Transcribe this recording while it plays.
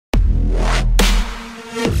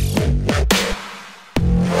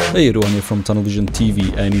Hey, Ruan here from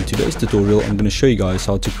TunnelvizionTV, and in today's tutorial I'm going to show you guys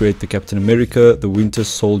how to create the Captain America, the Winter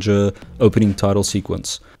Soldier opening title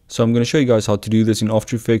sequence. So I'm going to show you guys how to do this in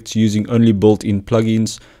After Effects using only built-in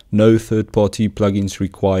plugins, no third-party plugins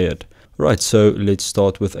required. Right, so let's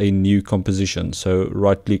start with a new composition. So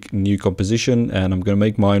right click new composition, and I'm going to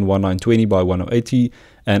make mine 1920 by 1080,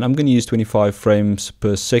 and I'm going to use 25 frames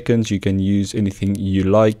per second. You can use anything you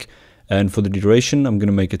like. And for the duration, I'm going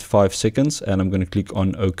to make it 5 seconds, and I'm going to click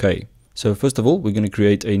on OK. So first of all, we're going to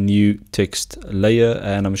create a new text layer,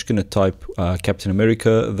 and I'm just going to type Captain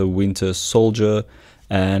America, the Winter Soldier,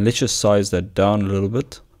 and let's just size that down a little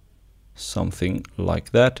bit, something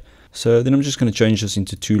like that. So then I'm just going to change this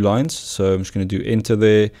into 2 lines. So I'm just going to do enter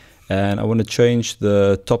there, and I want to change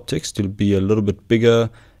the top text to be a little bit bigger,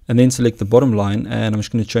 and then select the bottom line, and I'm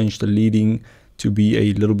just going to change the leading to be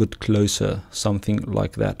a little bit closer, something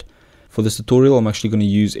like that. For this tutorial, I'm actually going to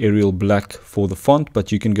use Arial Black for the font,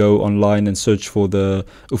 but you can go online and search for the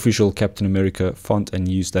official Captain America font and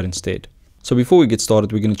use that instead. So before we get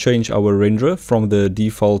started, we're going to change our renderer from the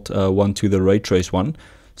default one to the ray trace one.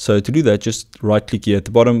 So to do that, just right click here at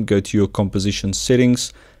the bottom, go to your composition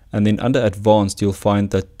settings, and then under advanced, you'll find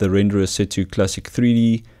that the renderer is set to classic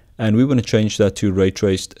 3D, and we want to change that to ray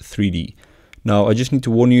traced 3D. Now, I just need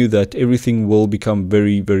to warn you that everything will become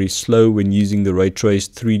very slow when using the ray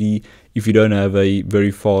traced 3D if you don't have a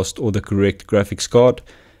very fast or the correct graphics card.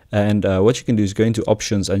 And what you can do is go into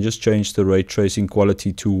options and just change the ray tracing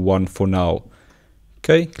quality to 1 for now.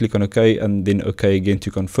 Okay, click on OK, and then OK again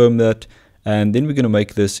to confirm that. And then we're going to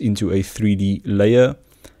make this into a 3D layer,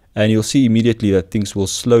 and you'll see immediately that things will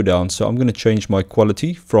slow down. So I'm going to change my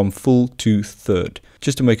quality from full to third,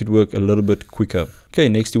 just to make it work a little bit quicker. Okay,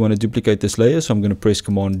 next you want to duplicate this layer, so I'm going to press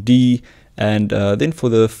Command D, and then for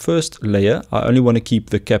the first layer, I only want to keep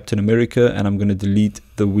the Captain America, and I'm going to delete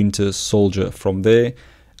the Winter Soldier from there.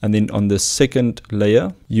 And then on the second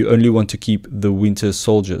layer, you only want to keep the Winter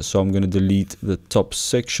Soldier, so I'm going to delete the top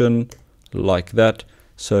section like that.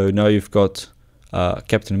 So now you've got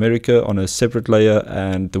Captain America on a separate layer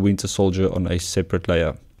and the Winter Soldier on a separate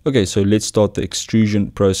layer. Okay, so let's start the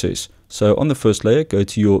extrusion process. So on the first layer, go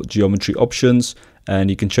to your geometry options,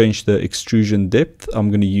 and you can change the extrusion depth. I'm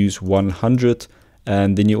going to use 100,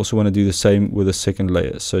 and then you also want to do the same with the second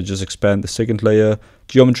layer. So just expand the second layer,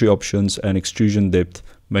 geometry options, and extrusion depth,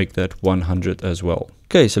 make that 100 as well.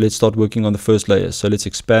 Okay, so let's start working on the first layer. So let's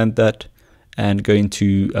expand that and go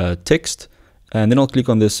into text. And then I'll click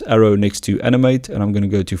on this arrow next to animate, and I'm going to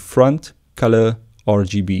go to front, color,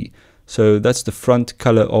 RGB. So that's the front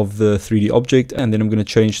color of the 3D object. And then I'm going to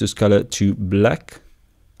change this color to black,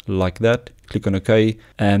 like that. Click on OK.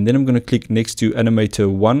 And then I'm going to click next to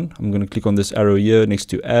animator 1. I'm going to click on this arrow here next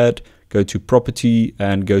to add, go to property,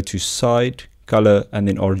 and go to side, color, and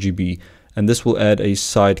then RGB. And this will add a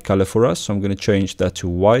side color for us. So I'm going to change that to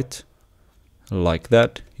white, like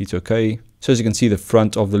that. Hit OK. So as you can see, the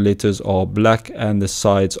front of the letters are black and the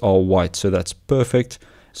sides are white. So that's perfect.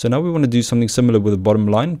 So now we want to do something similar with the bottom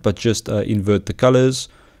line, but just invert the colors.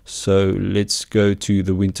 So let's go to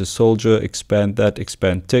the Winter Soldier, expand that,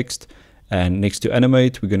 expand text. And next to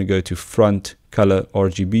animate, we're going to go to front, color,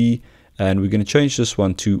 RGB. And we're going to change this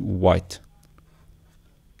one to white.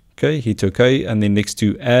 Okay, hit OK. And then next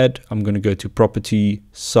to add, I'm going to go to property,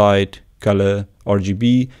 side, color,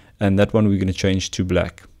 RGB. And that one we're going to change to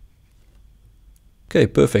black. Okay,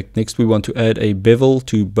 perfect. Next we want to add a bevel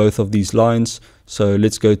to both of these lines. So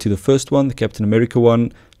let's go to the first one, the Captain America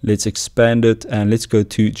one. Let's expand it, and let's go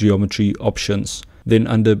to geometry options. Then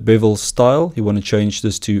under bevel style, you want to change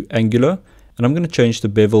this to angular, and I'm going to change the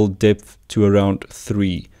bevel depth to around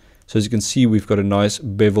 3. So as you can see, we've got a nice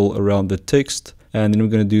bevel around the text, and then we're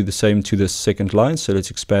going to do the same to the second line. So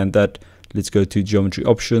let's expand that. Let's go to geometry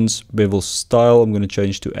options, bevel style, I'm going to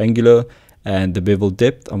change to angular, and the bevel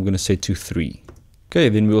depth I'm going to set to 3. Okay,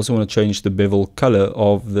 then we also want to change the bevel color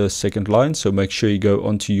of the second line. So make sure you go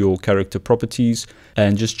onto your character properties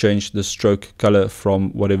and just change the stroke color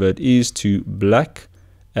from whatever it is to black.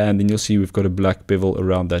 And then you'll see we've got a black bevel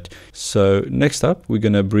around that. So next up, we're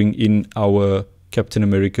going to bring in our Captain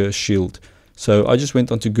America shield. So I just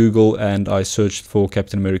went onto Google and I searched for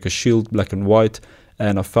Captain America shield, black and white,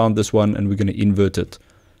 and I found this one, and we're going to invert it.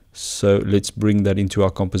 So let's bring that into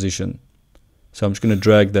our composition. So I'm just going to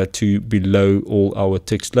drag that to below all our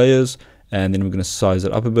text layers, and then we're going to size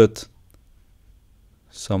it up a bit,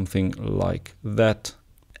 something like that.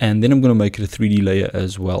 And then I'm going to make it a 3D layer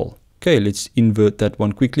as well. Okay, let's invert that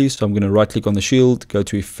one quickly. So I'm going to right click on the shield, go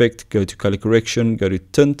to effect, go to color correction, go to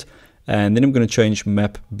tint, and then I'm going to change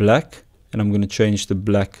map black, and I'm going to change the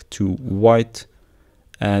black to white,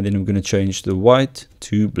 and then I'm going to change the white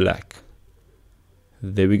to black.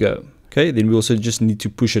 There we go. Okay, then we also just need to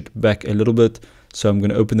push it back a little bit. So I'm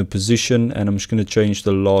going to open the position and I'm just going to change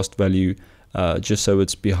the last value just so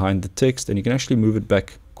it's behind the text, and you can actually move it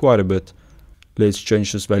back quite a bit. Let's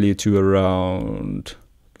change this value to around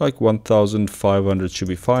like 1500 should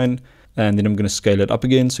be fine. And then I'm going to scale it up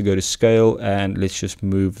again. So go to scale and let's just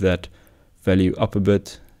move that value up a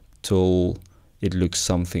bit till it looks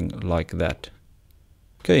something like that.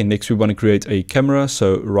 Okay, next we want to create a camera.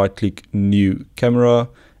 So right click, new camera,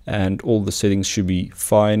 and all the settings should be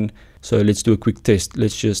fine. So let's do a quick test.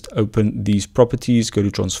 Let's just open these properties, go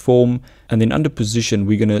to transform, and then under position,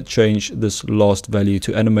 we're going to change this last value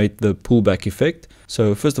to animate the pullback effect.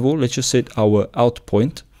 So first of all, let's just set our out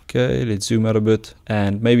point. Okay, let's zoom out a bit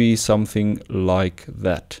and maybe something like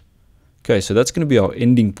that. Okay, so that's going to be our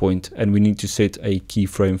ending point, and we need to set a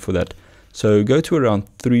keyframe for that. So go to around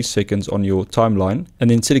 3 seconds on your timeline and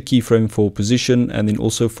then set a keyframe for position and then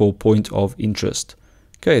also for point of interest.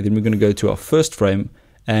 Okay, then we're going to go to our first frame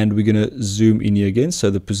and we're going to zoom in here again.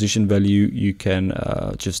 So the position value, you can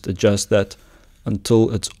just adjust that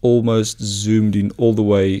until it's almost zoomed in all the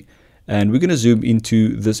way. And we're going to zoom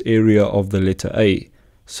into this area of the letter A.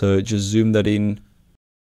 So just zoom that in.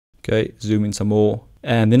 Okay, zoom in some more.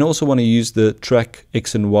 And then also want to use the track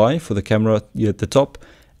X and Y for the camera here at the top.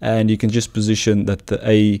 And you can just position that the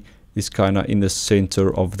A is kind of in the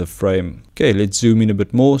center of the frame. Okay, let's zoom in a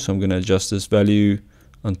bit more. So I'm going to adjust this value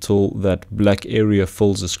until that black area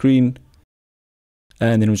fills the screen.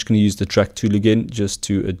 And then I'm just going to use the track tool again just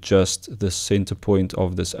to adjust the center point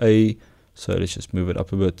of this A. So let's just move it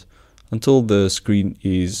up a bit until the screen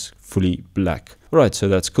is fully black. Alright, so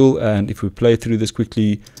that's cool. And if we play through this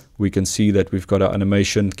quickly, we can see that we've got our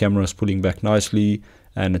animation, camera is pulling back nicely,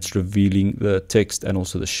 and it's revealing the text and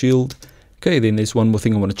also the shield. Okay, then there's one more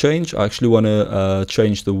thing I want to change. I actually want to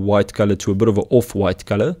change the white color to a bit of an off-white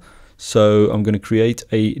color. So I'm going to create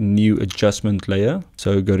a new adjustment layer.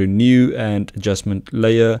 So go to new and adjustment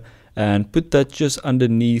layer and put that just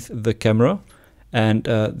underneath the camera. And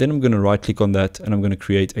then I'm going to right click on that and I'm going to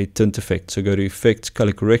create a tint effect. So go to effect,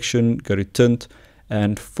 color correction, go to tint.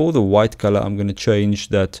 And for the white color, I'm going to change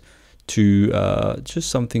that to just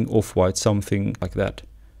something off-white, something like that.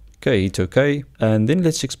 Okay, hit OK. And then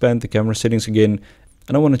let's expand the camera settings again.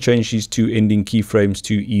 And I want to change these two ending keyframes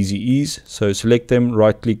to easy ease. So select them,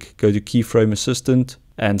 right click, go to keyframe assistant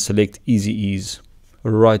and select easy ease.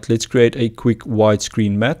 Alright, let's create a quick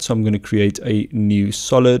widescreen matte. So I'm going to create a new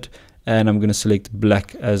solid and I'm going to select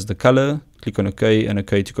black as the color. Click on OK and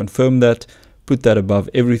OK to confirm that. Put that above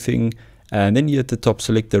everything. And then here at the top,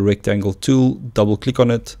 select the rectangle tool, double click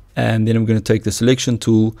on it. And then I'm going to take the selection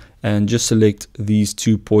tool and just select these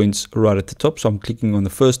 2 points right at the top. So I'm clicking on the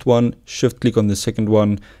first one, shift click on the second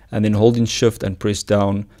one, and then holding shift and press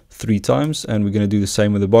down 3 times. And we're going to do the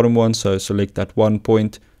same with the bottom one. So select that 1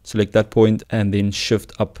 point, select that point, and then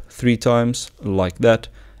shift up 3 times like that.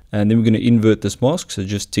 And then we're going to invert this mask. So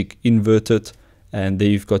just tick invert it. And there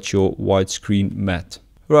you've got your widescreen matte.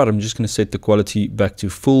 Right, I'm just going to set the quality back to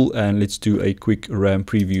full and let's do a quick RAM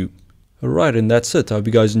preview. Alright, and that's it. I hope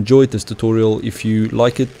you guys enjoyed this tutorial. If you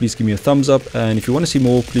like it, please give me a thumbs up. And if you want to see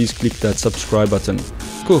more, please click that subscribe button.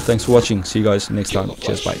 Cool, thanks for watching. See you guys next time.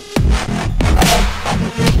 Cheers, bye.